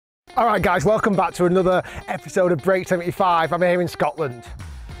All right guys, welcome back to another episode of Break 75. I'm here in Scotland,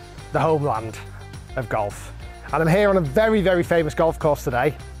 the homeland of golf. And I'm here on a very, very famous golf course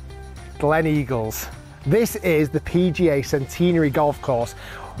today, Glen Eagles. This is the PGA Centenary Golf Course,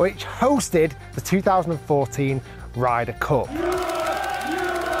 which hosted the 2014 Ryder Cup.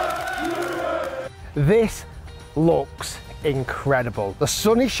 This looks incredible. The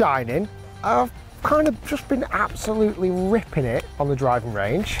sun is shining. I've kind of just been absolutely ripping it on the driving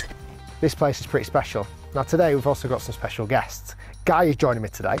range. This place is pretty special. Now today we've also got some special guests. Guy is joining me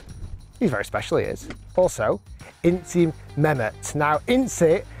today. He's very special, he is. Also, Incy Mehmet. Now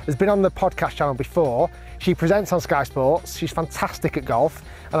Incy has been on the podcast channel before. She presents on Sky Sports. She's fantastic at golf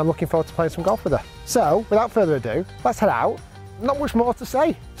and I'm looking forward to playing some golf with her. So without further ado, let's head out. Not much more to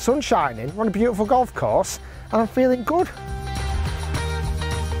say. Sun shining, we're on a beautiful golf course and I'm feeling good.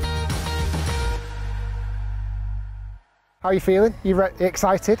 How are you feeling? You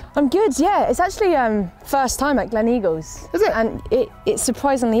excited? I'm good, yeah. It's actually first time at Glen Eagles. Is it? And it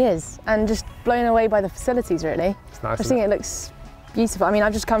surprisingly is. And just blown away by the facilities, really. It's nice, I think it looks beautiful. I mean,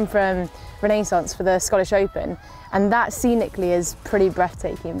 I've just come from Renaissance for the Scottish Open, and that scenically is pretty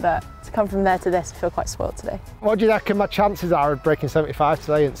breathtaking, but to come from there to this, I feel quite spoiled today. What do you reckon my chances are of breaking 75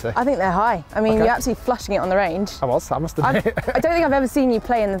 today, Incy? I think they're high. I mean, Okay. you're absolutely flushing it on the range. I must admit. I don't think I've ever seen you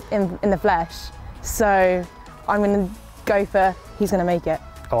play in the flesh, so I'm going to go for he's going to make it.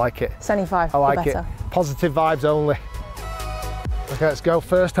 I like it. 75, I like better. it. Positive vibes only. Okay, let's go.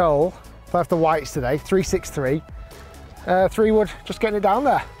 First hole. Play off the whites today, 363. 3-wood, just getting it down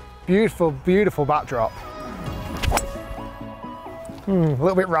there. Beautiful, beautiful backdrop. A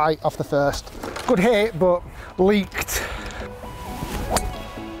little bit right off the first. Good hit, but leaked.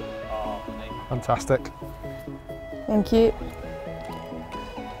 Fantastic. Thank you.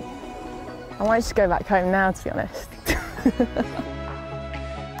 I might just go back home now, to be honest.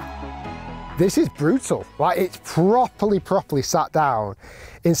 This is brutal. Like, it's properly sat down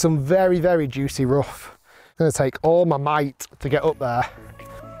in some very, very juicy rough. I'm gonna take all my might to get up there.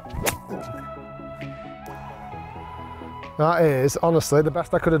 That is honestly the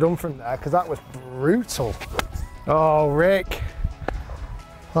best I could have done from there, because that was brutal. Oh, Rick.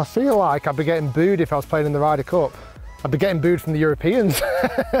 I feel like I'd be getting booed if I was playing in the Ryder Cup. I'd be getting booed from the Europeans.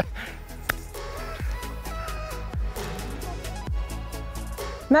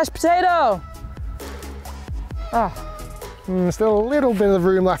 Mashed potato! Oh. Still a little bit of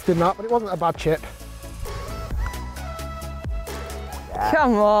room left in that, but it wasn't a bad chip.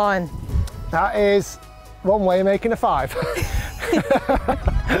 Come on. That is one way of making a 5.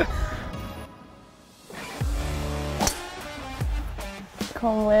 Come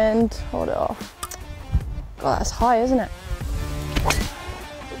on, wind. Hold it off. God, that's high, isn't it?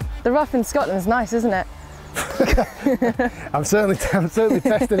 The rough in Scotland is nice, isn't it? I'm certainly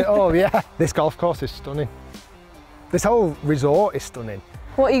testing it all, yeah. This golf course is stunning. This whole resort is stunning.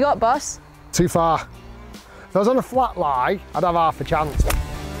 What you got, boss? Too far. If I was on a flat lie, I'd have half a chance.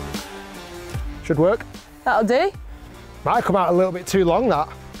 Should work. That'll do. Might come out a little bit too long, that.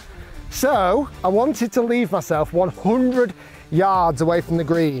 So, I wanted to leave myself 100 yards away from the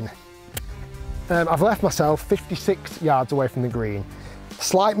green. I've left myself 56 yards away from the green.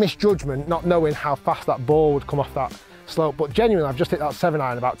 Slight misjudgment, not knowing how fast that ball would come off that slope, but genuinely, I've just hit that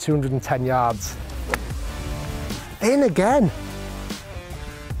 7-iron about 210 yards. In again.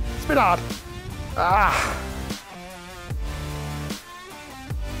 It's been hard.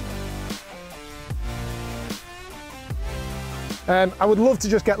 I would love to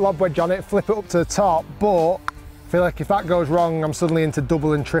just get lob wedge on it, flip it up to the top, but I feel like if that goes wrong, I'm suddenly into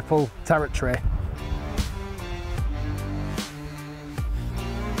double and triple territory.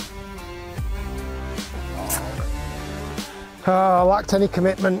 Oh, lacked any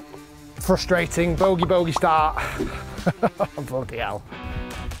commitment. Frustrating. Bogey start. Bloody hell.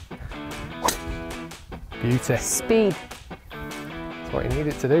 Beauty. Speed. That's what you need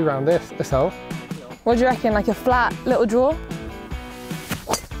it to do around this hole. What do you reckon, like a flat little draw?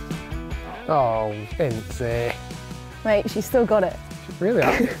 Oh, Incy. Mate, she's still got it. She's really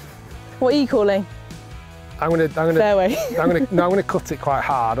happy. What are you calling? I'm gonna Fairway. I'm gonna cut it quite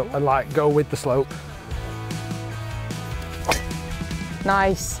hard and like go with the slope.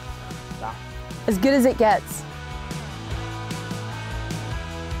 Nice. As good as it gets.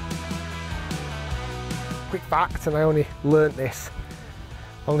 Quick fact, and I only learnt this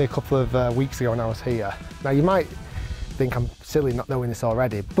only a couple of weeks ago when I was here. Now you might think I'm silly not knowing this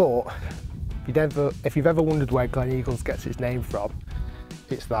already, but if you've ever wondered where Glen Eagles gets its name from,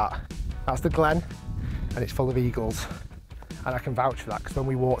 it's that. That's the Glen, and it's full of eagles. And I can vouch for that, because when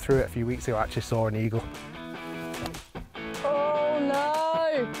we walked through it a few weeks ago, I actually saw an eagle. Oh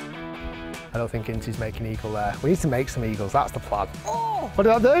no! I don't think Inti's making eagle there. We need to make some eagles, that's the plan. Oh! What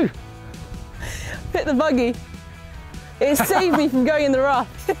did I do? Hit the buggy. It saved me from going in the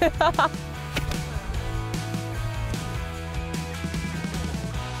rough.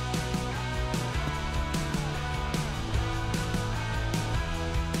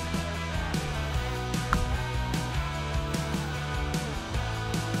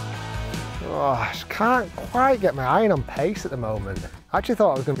 Oh, I just can't quite get my iron on pace at the moment. I actually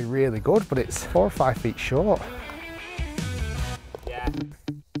thought it was going to be really good, but it's 4 or 5 feet short. Yeah.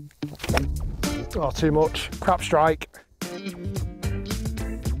 Oh, too much. Crap strike.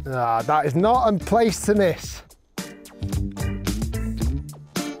 Ah, that is not a place to miss.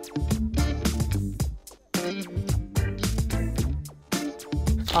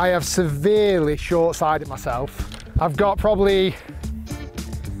 I have severely short-sided myself. I've got probably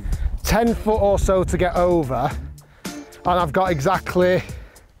 10 foot or so to get over, and I've got exactly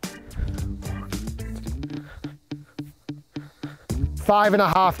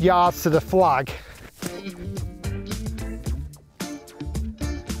 5.5 yards to the flag.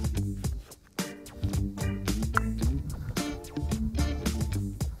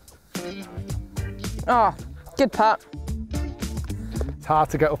 Oh, good putt. It's hard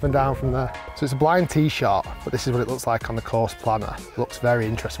to get up and down from there. So it's a blind tee shot, but this is what it looks like on the course planner. Looks very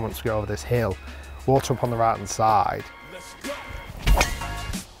interesting once we go over this hill. Water up on the right hand side.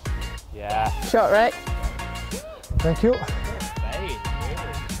 Yeah. Shot right. Thank you.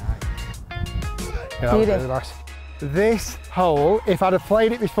 Yeah, that was really nice. This hole, if I'd have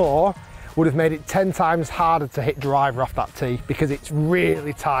played it before, would have made it 10 times harder to hit driver off that tee because it's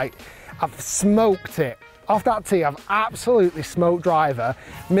really tight. I've smoked it. Off that tee, I've absolutely smoked driver,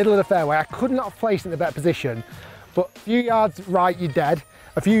 middle of the fairway. I could not have placed it in a better position, but a few yards right, you're dead.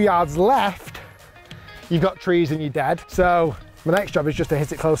 A few yards left, you've got trees and you're dead. So my next job is just to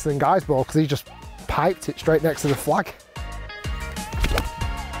hit it closer than Guy's ball because he just piped it straight next to the flag.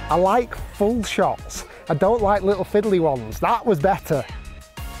 I like full shots. I don't like little fiddly ones. That was better.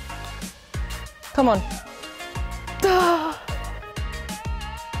 Come on.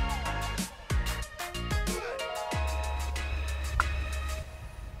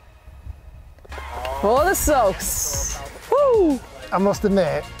 For the soaks. Woo! I must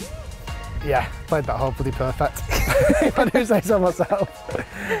admit, yeah, played that hole pretty perfect. If I do say so myself.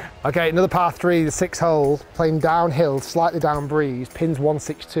 Okay, another par 3, the 6th hole, playing downhill, slightly down breeze, pins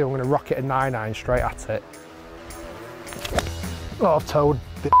 162. I'm going to rock it a 9-iron straight at it. Oh, I've towed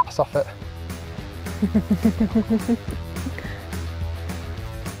the ass off it.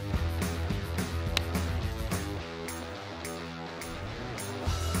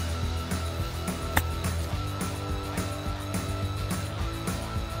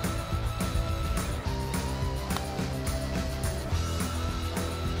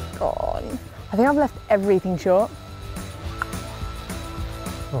 God. I think I've left everything short.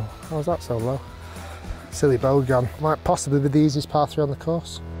 Oh, how was that so low? Silly bogey on. Might possibly be the easiest par 3 on the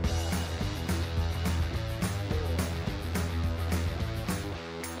course.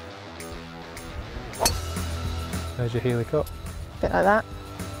 There's your Healy cut. Bit like that.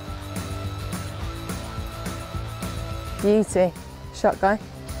 Beauty. Shot guy.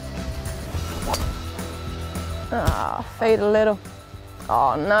 Ah, fade a little.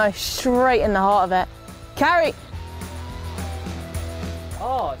 Oh no, straight in the heart of it. Carry!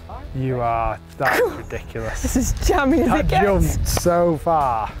 Oh, it's fine. You are, that's ridiculous. This is jammy as That it gets. jumped so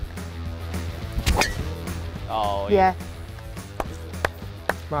far. Oh, Yeah,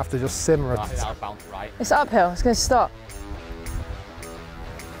 Might have to just simmer Right, it. that'll bounce right. it's uphill, it's gonna stop.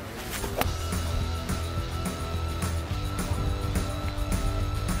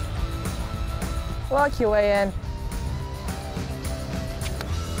 Work your way in.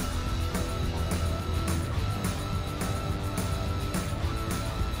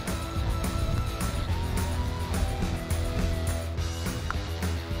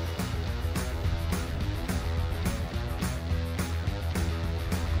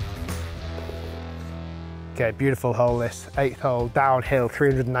 Okay, beautiful hole this, 8th hole, downhill,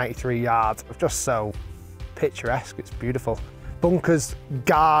 393 yards. Just so picturesque, it's beautiful. Bunkers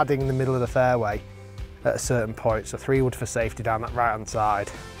guarding the middle of the fairway at a certain point, so 3 wood for safety down that right hand side.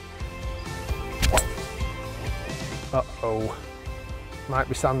 Uh-oh, might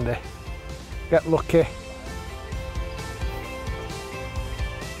be sandy. Get lucky.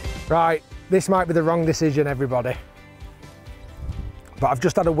 Right, this might be the wrong decision, everybody. But I've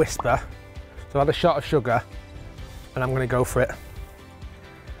just had a whisper. So I had a shot of sugar and I'm going to go for it.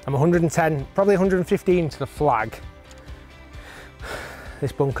 I'm 110, probably 115 to the flag.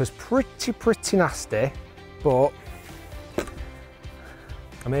 This bunker's pretty nasty, but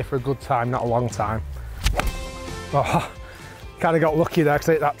I'm here for a good time, not a long time. Oh, kind of got lucky there because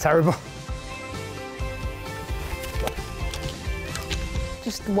it that terrible.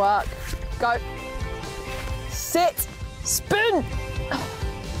 Just work. Go. Sit. Spin.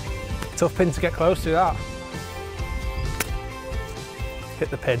 Tough pin to get close to that. Hit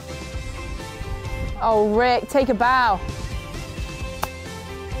the pin. Oh, Rick, take a bow.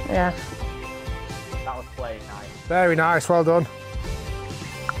 Yeah. That was playing nice. Very nice, well done.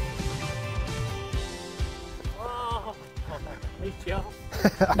 Oh, he's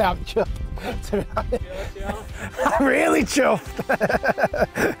chuffed. I am chuffed. I'm really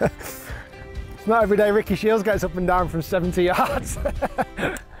chuffed. It's not every day Ricky Shiels gets up and down from 70 yards.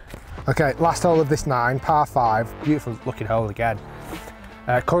 Okay, last hole of this 9, par 5. Beautiful looking hole again.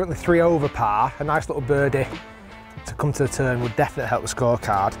 Currently 3 over par. A nice little birdie to come to the turn would definitely help the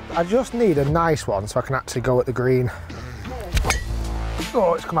scorecard. I just need a nice one so I can actually go at the green.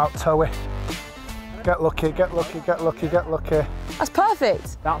 Oh, it's come out toey. Get lucky, get lucky, get lucky, get lucky. That's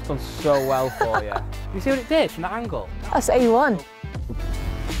perfect. That's done so well for you. You see what it did from that angle? That's A1.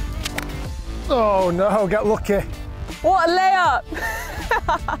 Oh no, get lucky. What a layup.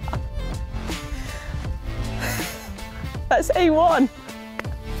 That's A1.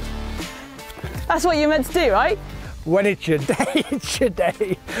 That's what you're meant to do, right? When it's your day, it's your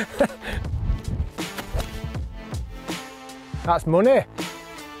day. That's money.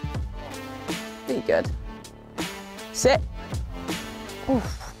 Pretty good. Sit.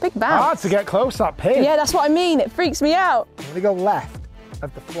 Oof, big bounce. Hard to get close that pin. Yeah, that's what I mean. It freaks me out. I'm going to go left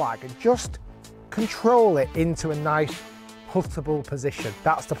of the flag and just control it into a nice puttable position.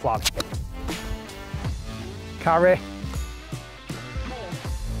 That's the plan. Carry.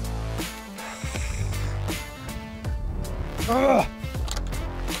 Ugh.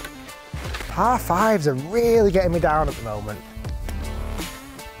 Par 5s are really getting me down at the moment.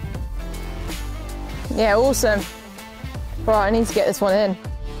 Yeah, awesome. Right, I need to get this one in.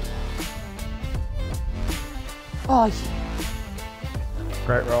 Oh,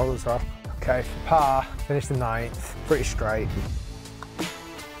 Great roll as well. Okay, par, finish the 9th, pretty straight.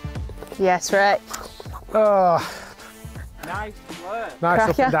 yes, Rick. Oh, Nice work. nice up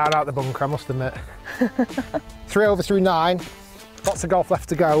Cracker. and down out the bunker, I must admit. 3 over through 9, lots of golf left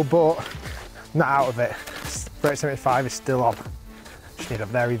to go, but not out of it. Break 75 is still on. Just need a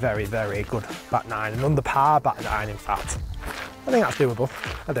very, very, very good back 9, an under par back 9 in fact. I think that's doable,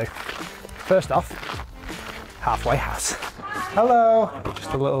 I do. First off, halfway house. Hello,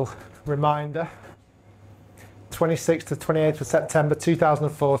 just a little reminder. 26th to 28th of September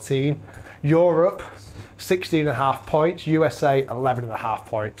 2014, Europe, 16.5 points, USA, 11.5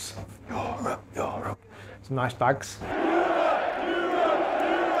 points. Europe. Some nice bags.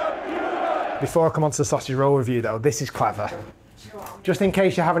 Before I come on to the sausage roll review though, this is clever. Just in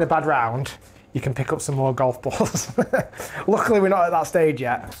case you're having a bad round, you can pick up some more golf balls. Luckily we're not at that stage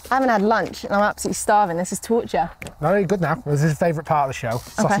yet. I haven't had lunch and I'm absolutely starving. This is torture. No, you're good now. This is a favourite part of the show,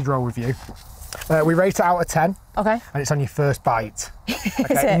 sausage roll review. We rate it out of 10. Okay. And it's on your first bite. Is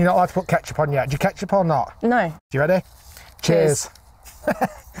Okay, it? and you're not allowed to put ketchup on yet. Do you ketchup or not? No. You ready? Cheers.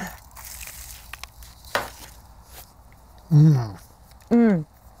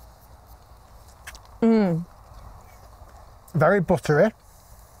 Very buttery,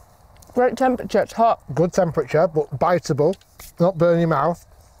 Great temperature, it's hot. good temperature, but biteable, not burn your mouth.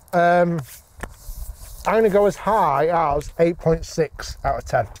 I'm going to go as high as 8.6 out of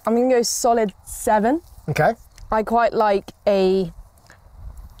 10. I'm gonna go solid 7. Okay. I quite like a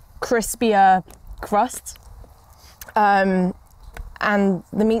crispier crust. And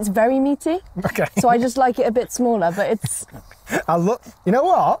the meat's very meaty. Okay. So I just like it a bit smaller, but it's, I look. You know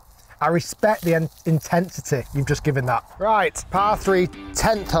what? I respect the intensity you've just given that. Right, par 3,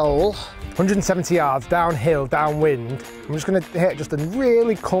 10th hole, 170 yards, downhill, downwind. I'm just going to hit just a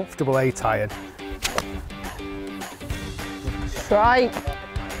really comfortable 8-iron. right.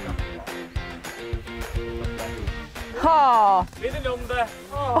 Oh, Be the number.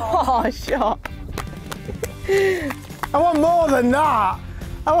 oh, shot. I want more than that.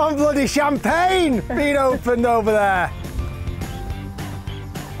 I want bloody champagne being opened over there.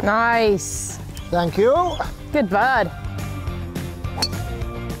 Nice. Thank you. Good bird.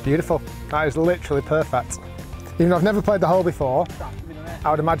 Beautiful. That is literally perfect. Even though I've never played the hole before, I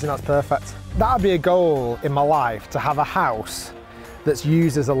would imagine that's perfect. That'd be a goal in my life, to have a house that's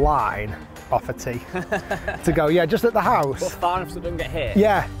used as a line off a tee. To go, yeah, just at the house. But far enough so it doesn't get hit.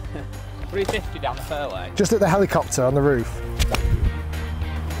 Yeah, 350 down the fairway. just at the helicopter on the roof.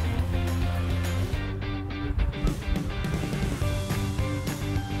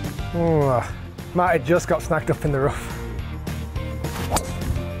 Might have just got snagged up in the rough.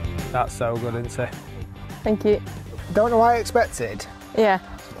 That's so good, isn't it? Thank you. Don't know what I expected. Yeah.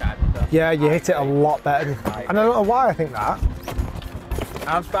 Yeah, you hit it a lot better. And I don't know why I think that.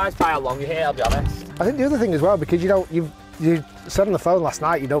 I'm surprised by how long you hit, I'll be honest. I think the other thing as well, because you said on the phone last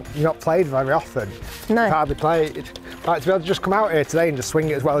night you're not played very often. No. You've hardly played. Like, to be able to just come out here today and just swing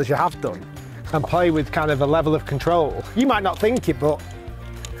it as well as you have done and play with kind of a level of control. You might not think it, but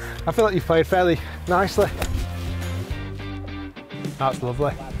I feel like you've played fairly nicely. That's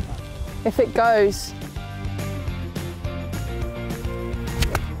lovely. If it goes.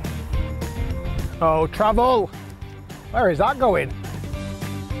 Oh, travel! Where is that going?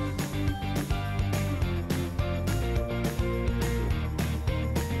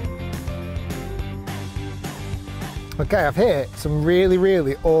 Okay, I've hit some really,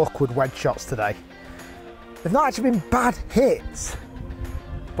 really awkward wedge shots today. They've not actually been bad hits,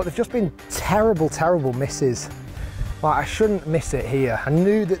 but they've just been terrible, terrible misses. Like, I shouldn't miss it here. I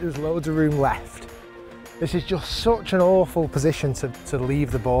knew that there was loads of room left. This is just such an awful position to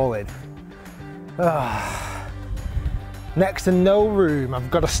leave the ball in. Oh. Next to no room. I've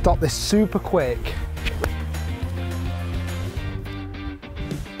got to stop this super quick.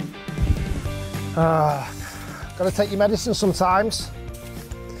 Got to take your medicine sometimes.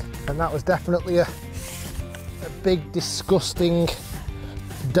 And that was definitely a big, disgusting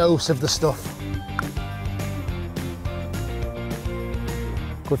dose of the stuff.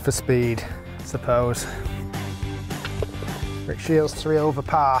 Good for speed, I suppose. Rick Shiels 3 over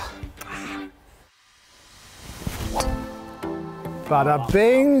par. Bada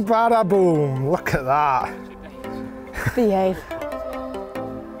bing, bada boom. Look at that. Behave.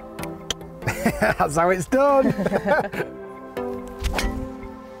 That's how it's done.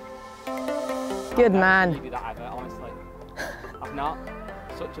 Good man. Give you that either, honestly. I've not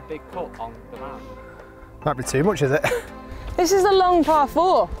such a big cut on the man. Might be too much, is it? This is a long par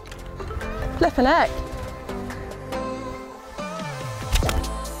 4. Flippin' heck.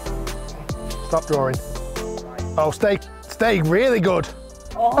 Stop drawing. Oh, stay really good.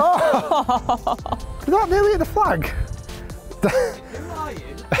 Oh. Is that nearly at the flag? Who are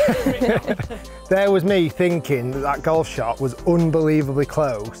you? There was me thinking that golf shot was unbelievably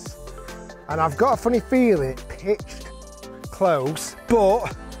close. And I've got a funny feeling it pitched close,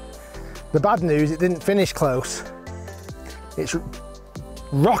 but the bad news, it didn't finish close. It's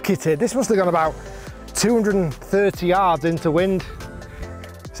rocketed. This must have gone about 230 yards into wind.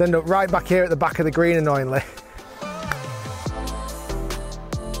 It's ended up right back here at the back of the green, annoyingly.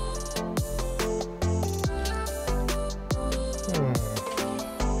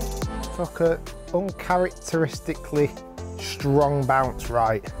 Took an uncharacteristically strong bounce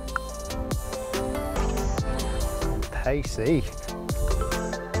right. Pacey.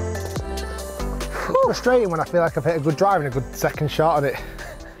 It's frustrating when I feel like I've hit a good drive and a good second shot on it.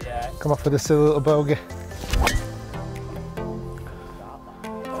 Yeah. Come off with a silly little bogey.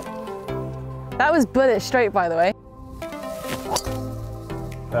 That was bullet straight, by the way.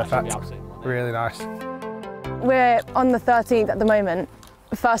 Perfect. Really nice. We're on the 13th at the moment.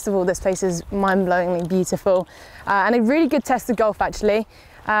 First of all, this place is mind-blowingly beautiful and a really good test of golf, actually.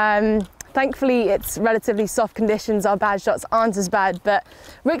 Thankfully, it's relatively soft conditions. Our bad shots aren't as bad, but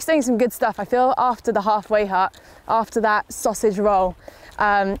Rick's doing some good stuff. I feel after the halfway hut, after that sausage roll,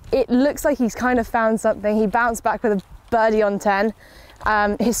 it looks like he's kind of found something. He bounced back with a birdie on 10.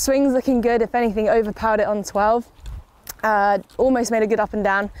 His swing's looking good. If anything, overpowered it on 12. Almost made a good up and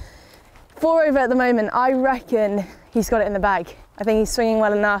down. 4 over at the moment. I reckon he's got it in the bag. I think he's swinging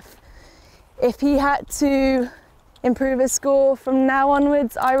well enough. If he had to improve his score from now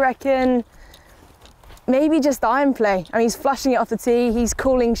onwards, I reckon maybe just the iron play. I mean, he's flushing it off the tee, he's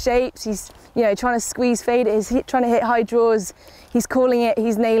calling shapes, he's trying to squeeze fade it, he's trying to hit high draws, he's calling it,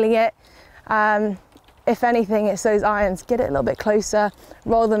 he's nailing it. If anything, it's those irons. Get it a little bit closer,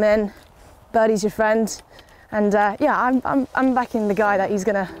 roll them in, birdie's your friend. And yeah, I'm backing the guy that he's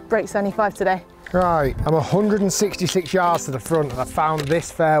gonna break 75 today. Right, I'm 166 yards to the front and I found this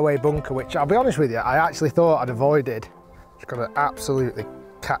fairway bunker, which I'll be honest with you, I actually thought I'd avoided. Just got to absolutely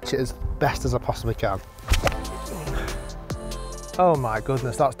catch it as best as I possibly can. Oh my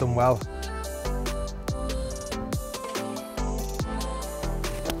goodness, that's done well.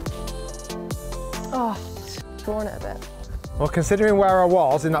 Oh, drawn it a bit. Well, considering where I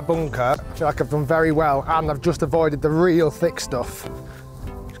was in that bunker, I feel like I've done very well and I've just avoided the real thick stuff.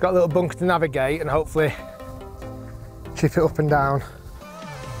 Got a little bunker to navigate and hopefully chip it up and down.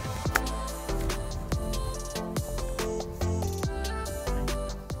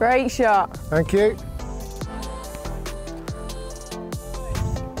 Great shot. Thank you.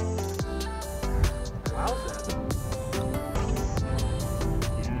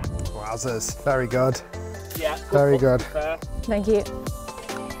 Wowzers. Very good. Yeah. Very good. Thank you.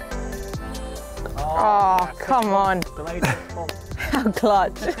 Oh, come on. How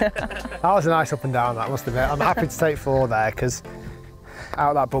clutch. That was a nice up and down, that, must admit. I'm happy to take 4 there because out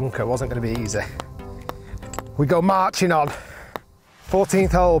of that bunker wasn't going to be easy. We go marching on.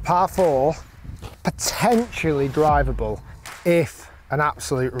 14th hole, par 4, potentially drivable if an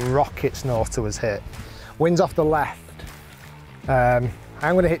absolute rocket snorter was hit. Wind's off the left. I'm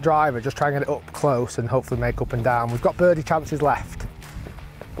going to hit driver, just try and get it up close and hopefully make up and down. We've got birdie chances left,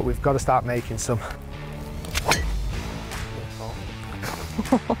 but we've got to start making some.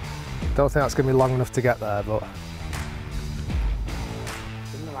 Don't think that's going to be long enough to get there, but...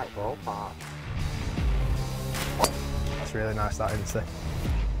 In the right ballpark. That's really nice, that, isn't it?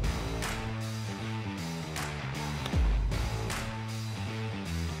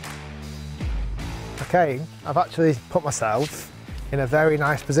 Okay, I've actually put myself in a very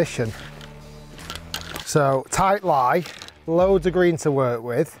nice position. So, tight lie, loads of green to work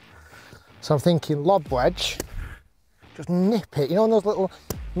with. So I'm thinking lob wedge, just nip it. You know those little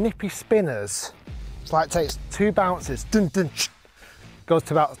nippy spinners? It's like it takes 2 bounces, dun, dun, goes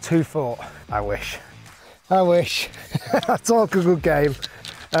to about 2 foot. I wish. I wish. Talk a good game.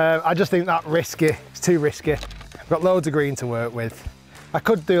 I just think that risky. It's too risky. I've got loads of green to work with. I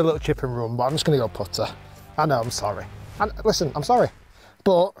could do a little chip and run, but I'm just going to go putter. I know, I'm sorry. And listen, I'm sorry.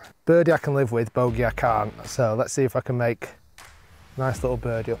 But birdie I can live with, bogey I can't. So let's see if I can make a nice little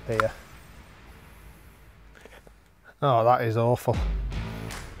birdie up here. Oh, that is awful.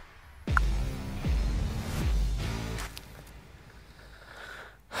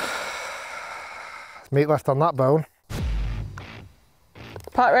 Meat left on that bone.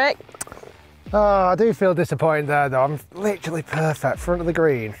 Putt, Rick. Oh, I do feel disappointed there though. I'm literally perfect, front of the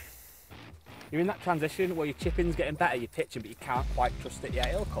green. You're in that transition where your chipping's getting better, you're pitching, but you can't quite trust it yet,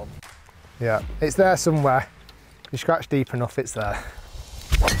 it'll come. Yeah, it's there somewhere. You scratch deep enough, it's there.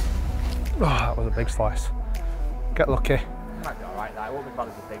 Oh, that was a big slice. Get lucky. Might be alright, that. It won't be bad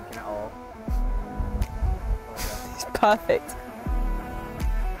as you're thinking at all. It's perfect.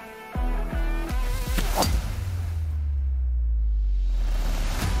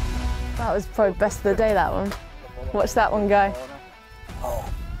 That was probably best of the day, that one. Watch that one go. Oh,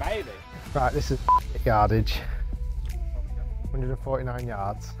 baby. Right, this is yardage. 149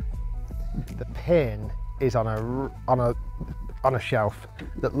 yards. The pin is on a shelf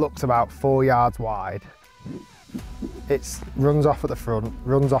that looks about 4 yards wide. It runs off at the front,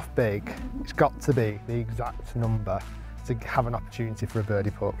 runs off big. It's got to be the exact number to have an opportunity for a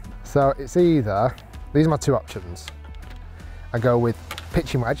birdie putt. So it's either, these are my 2 options. I go with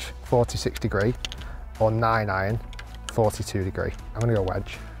pitching wedge, 46 degree, or 9 iron, 42 degree. I'm gonna go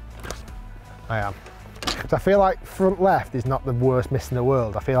wedge. I am. Because I feel like front left is not the worst miss in the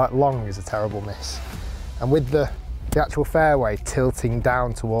world. I feel like long is a terrible miss. And with the actual fairway tilting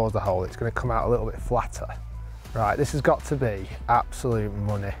down towards the hole, it's gonna come out a little bit flatter. Right, this has got to be absolute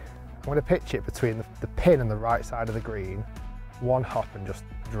money. I'm gonna pitch it between the pin and the right side of the green, 1 hop and just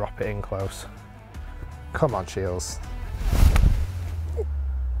drop it in close. Come on, Shiels.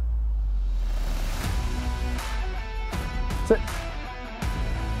 That's it.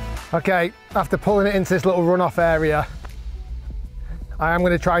 Okay, after pulling it into this little runoff area, I am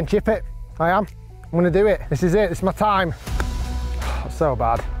gonna try and chip it. I am. I'm gonna do it. This is it, this is my time. Oh, so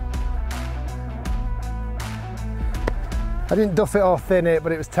bad. I didn't duff it or thin it,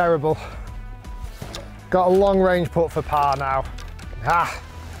 but it was terrible. Got a long range putt for par now.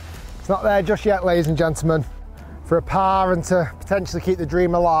 It's not there just yet, ladies and gentlemen. For a par and to potentially keep the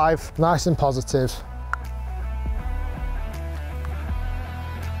dream alive, nice and positive.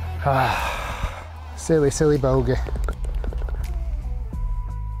 Silly, silly bogey.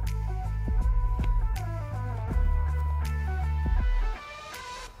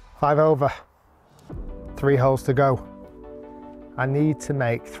 Five over, 3 holes to go. I need to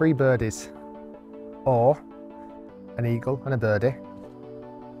make 3 birdies or an eagle and a birdie,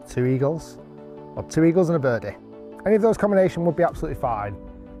 2 eagles, or 2 eagles and a birdie. Any of those combinations would be absolutely fine.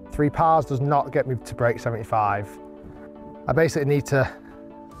 3 pars does not get me to break 75. I basically need to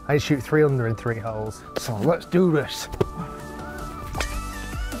shoot 3 under in 3 holes. So let's do this.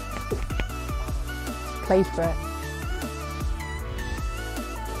 Play for it.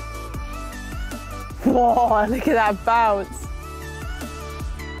 Whoa, look at that bounce.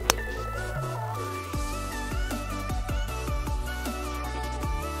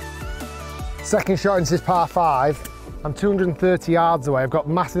 Second shot into this par 5. I'm 230 yards away. I've got a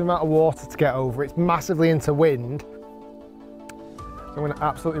massive amount of water to get over. It's massively into wind. So I'm going to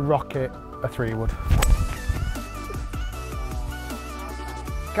absolutely rocket a 3-wood.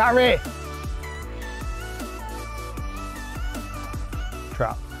 Carry.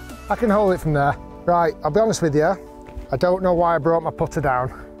 Trap. I can hold it from there. Right, I'll be honest with you. I don't know why I brought my putter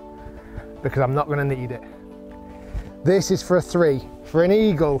down, because I'm not going to need it. This is for a 3. For an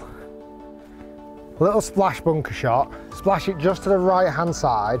eagle, little splash bunker shot. Splash it just to the right hand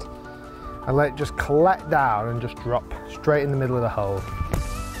side and let it just collect down and just drop straight in the middle of the hole.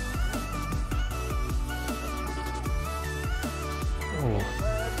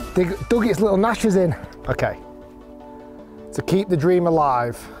 Dug its little gnashers in. Okay, to keep the dream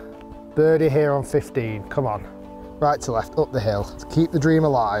alive, birdie here on 15, come on. Right to left, up the hill, to keep the dream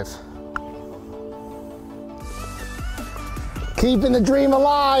alive. Keeping the dream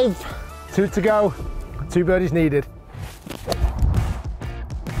alive. 2 to go, 2 birdies needed.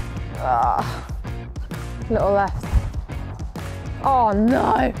 Little left. Oh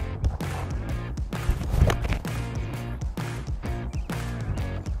no.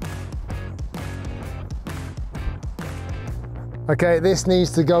 Okay, this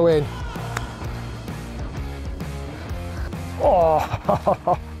needs to go in. Oh,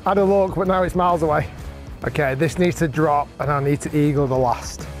 had a look, but now it's miles away. Okay, this needs to drop and I need to eagle the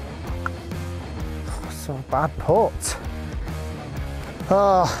last. So bad putt.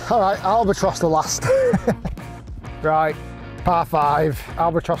 Oh, all right, albatross the last. Right, par 5,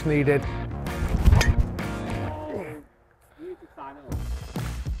 albatross needed.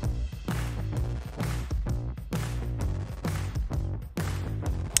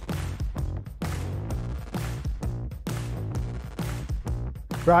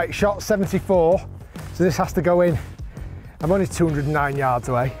 Right, shot 74, so this has to go in. I'm only 209 yards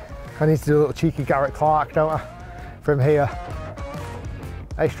away. I need to do a little cheeky Garrett Clark, don't I, from here.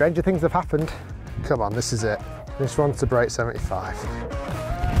 Hey, stranger things have happened. Come on, this is it. This one's to break 75.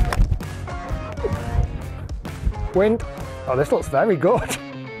 Wind. Oh, this looks very good.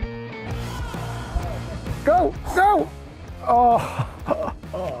 Go, go! Oh.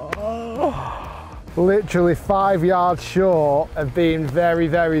 Literally 5 yards short of being very,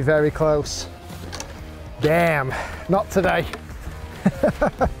 very, very close. Damn, not today.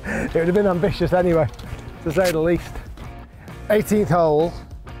 It would have been ambitious anyway, to say the least. 18th hole,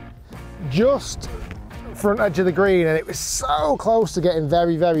 just front edge of the green, and it was so close to getting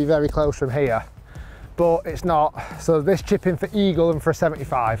very, very, very close from here, but it's not. So this chip in for eagle and for a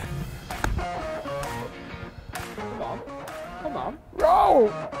 75. Come on, come on. Roll!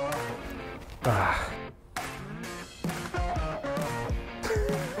 Ah.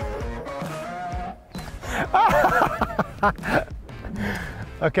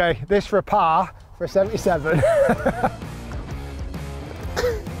 Okay, this for a par for a 77.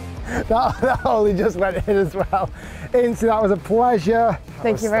 that only just went in as well. Into that was a pleasure.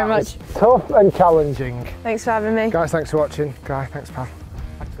 Thank you very much. Tough and challenging. Thanks for having me. Guys, thanks for watching. Guy, thanks pal.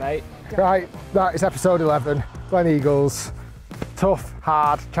 Thanks mate. Right, that is episode 11. Glen Eagles. Tough,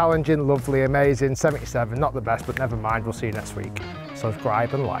 hard, challenging, lovely, amazing. 77, not the best, but never mind. We'll see you next week.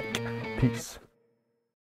 Subscribe and like. Peace.